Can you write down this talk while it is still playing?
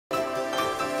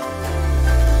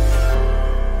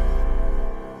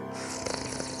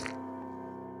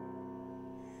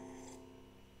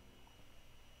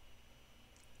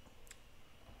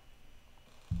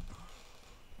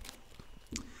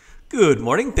Good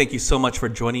morning. Thank you so much for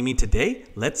joining me today.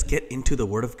 Let's get into the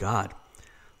Word of God.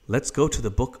 Let's go to the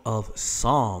book of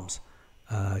Psalms,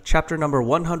 chapter number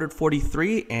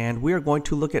 143, and we are going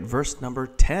to look at verse number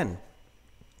 10.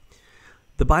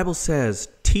 The Bible says,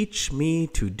 "Teach me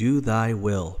to do thy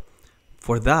will,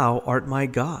 for thou art my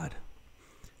God.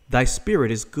 Thy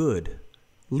spirit is good.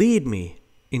 Lead me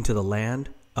into the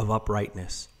land of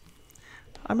uprightness."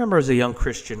 I remember as a young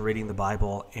Christian reading the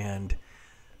Bible, and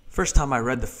first time I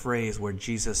read the phrase where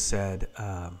Jesus said,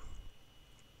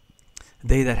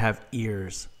 "They that have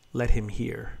ears, let him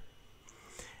hear."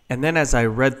 And then as I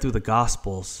read through the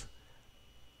Gospels,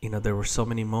 there were so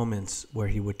many moments where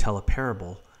he would tell a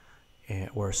parable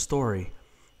or a story,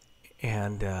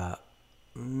 and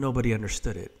nobody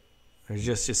understood it. It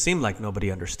just seemed like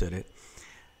nobody understood it.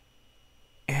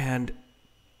 And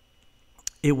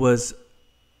it was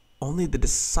only the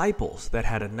disciples that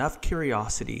had enough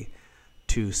curiosity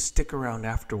to stick around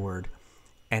afterward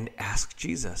and ask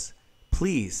Jesus,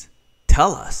 "Please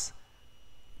tell us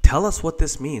what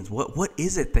this means. What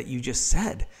is it that you just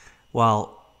said?"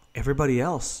 While everybody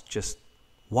else just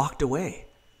walked away,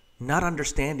 not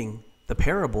understanding the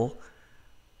parable.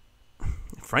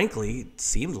 Frankly, it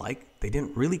seemed like they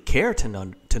didn't really care to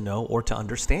know or to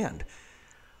understand.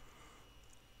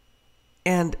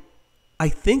 And I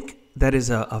think that is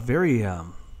a very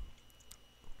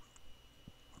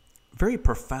very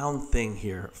profound thing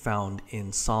here found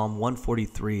in Psalm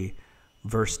 143,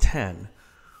 verse 10,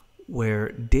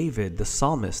 where David, the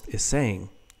psalmist, is saying,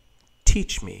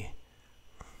 "Teach me."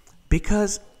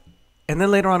 And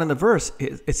then later on in the verse,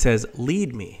 it says,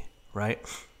 "Lead me," right?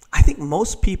 I think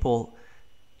most people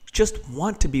just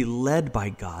want to be led by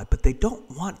God, but they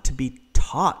don't want to be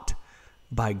taught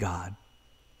by God.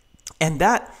 And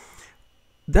that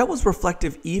was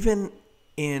reflective even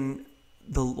in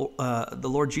the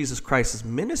Lord Jesus Christ's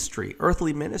ministry,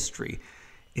 earthly ministry.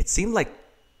 It seemed like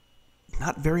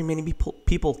not very many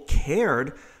people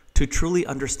cared to truly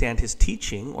understand his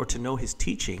teaching or to know his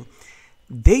teaching.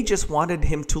 They just wanted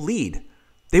him to lead.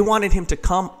 They wanted him to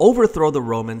come, overthrow the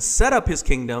Romans, set up his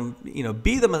kingdom,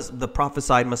 be the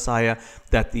prophesied Messiah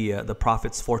that the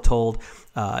prophets foretold,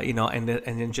 and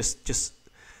then just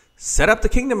set up the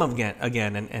kingdom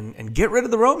again and get rid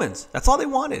of the Romans. That's all they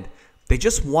wanted. They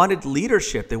just wanted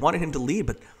leadership. They wanted him to lead,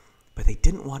 but they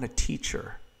didn't want a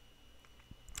teacher.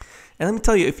 And let me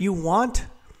tell you, if you want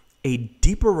a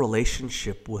deeper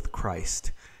relationship with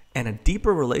Christ and a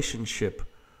deeper relationship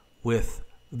with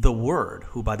the Word,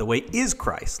 who, by the way, is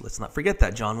Christ. Let's not forget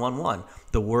that, John 1:1.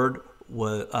 The Word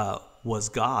was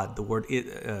God. The Word in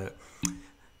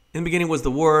the beginning was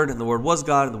the Word, and the Word was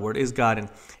God, and the Word is God,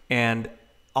 and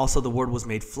also the Word was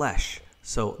made flesh.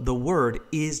 So the Word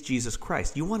is Jesus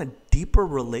Christ. You want a deeper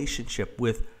relationship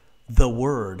with the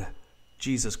Word,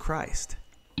 Jesus Christ.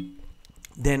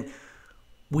 Then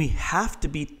we have to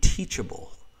be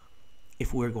teachable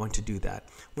if we're going to do that.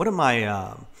 One of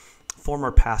my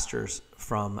former pastors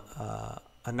from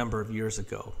a number of years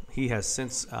ago, he has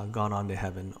since gone on to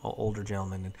heaven, an older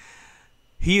gentleman, and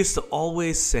he used to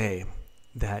always say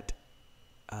that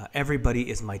everybody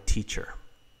is my teacher.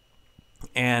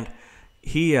 And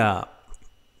he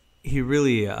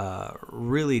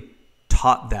really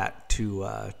taught that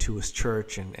to his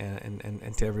church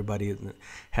and to everybody, and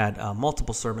had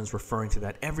multiple sermons referring to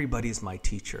that. Everybody is my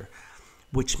teacher,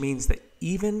 which means that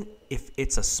even if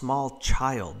it's a small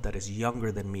child that is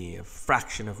younger than me, a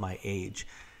fraction of my age,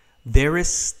 there is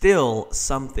still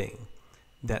something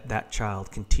that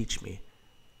child can teach me.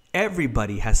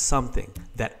 Everybody has something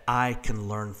that I can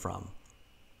learn from.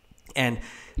 And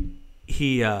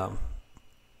he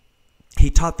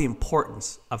taught the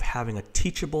importance of having a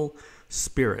teachable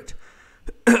spirit.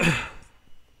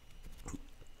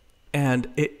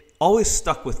 And it always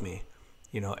stuck with me,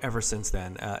 ever since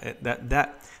then.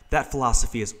 That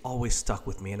philosophy has always stuck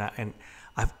with me, and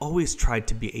I've always tried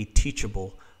to be a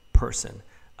teachable person,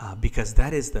 because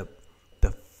that is the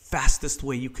fastest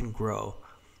way you can grow,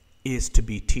 is to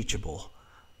be teachable.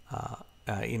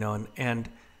 And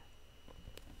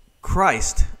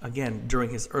Christ, again,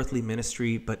 during his earthly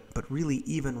ministry, but really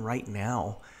even right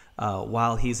now,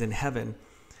 while he's in heaven,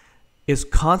 is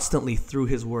constantly through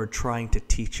his word trying to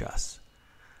teach us.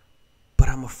 But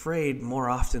I'm afraid more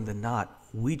often than not,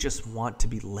 we just want to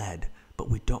be led, but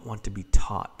we don't want to be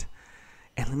taught.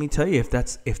 And let me tell you,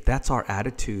 if that's our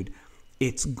attitude,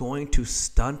 it's going to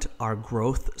stunt our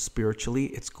growth spiritually.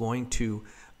 It's going to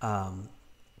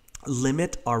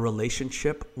limit our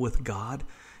relationship with God.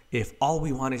 If all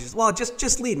we want is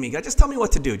just lead me, God, just tell me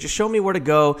what to do, just show me where to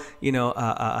go,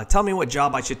 tell me what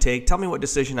job I should take, tell me what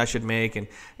decision I should make,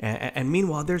 and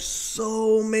meanwhile, there's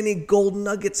so many gold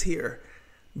nuggets here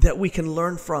that we can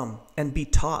learn from and be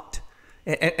taught.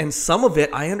 And some of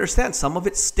it, I understand, some of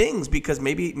it stings because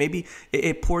maybe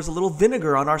it pours a little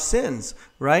vinegar on our sins,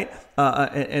 right?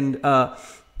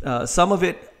 Some of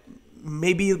it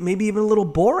maybe even a little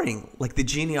boring, like the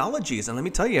genealogies. And let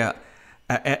me tell you,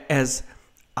 as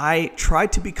I try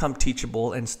to become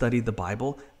teachable and study the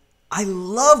Bible, I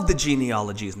love the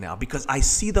genealogies now because I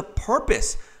see the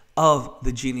purpose of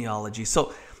the genealogy.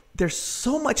 So there's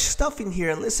so much stuff in here.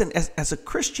 And listen, as a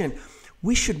Christian,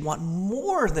 we should want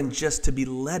more than just to be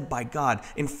led by God.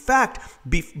 In fact,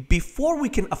 before we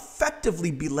can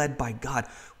effectively be led by God,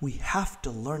 we have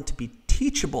to learn to be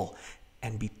teachable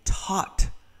and be taught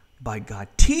by God.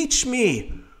 Teach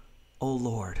me, O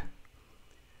Lord.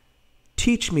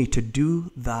 Teach me to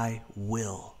do thy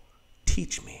will.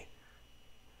 Teach me.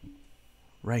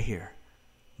 Right here.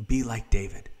 Be like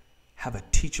David. Have a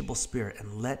teachable spirit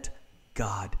and let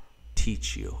God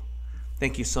teach you.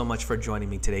 Thank you so much for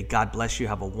joining me today. God bless you.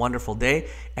 Have a wonderful day,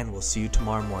 and we'll see you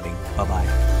tomorrow morning.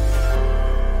 Bye-bye.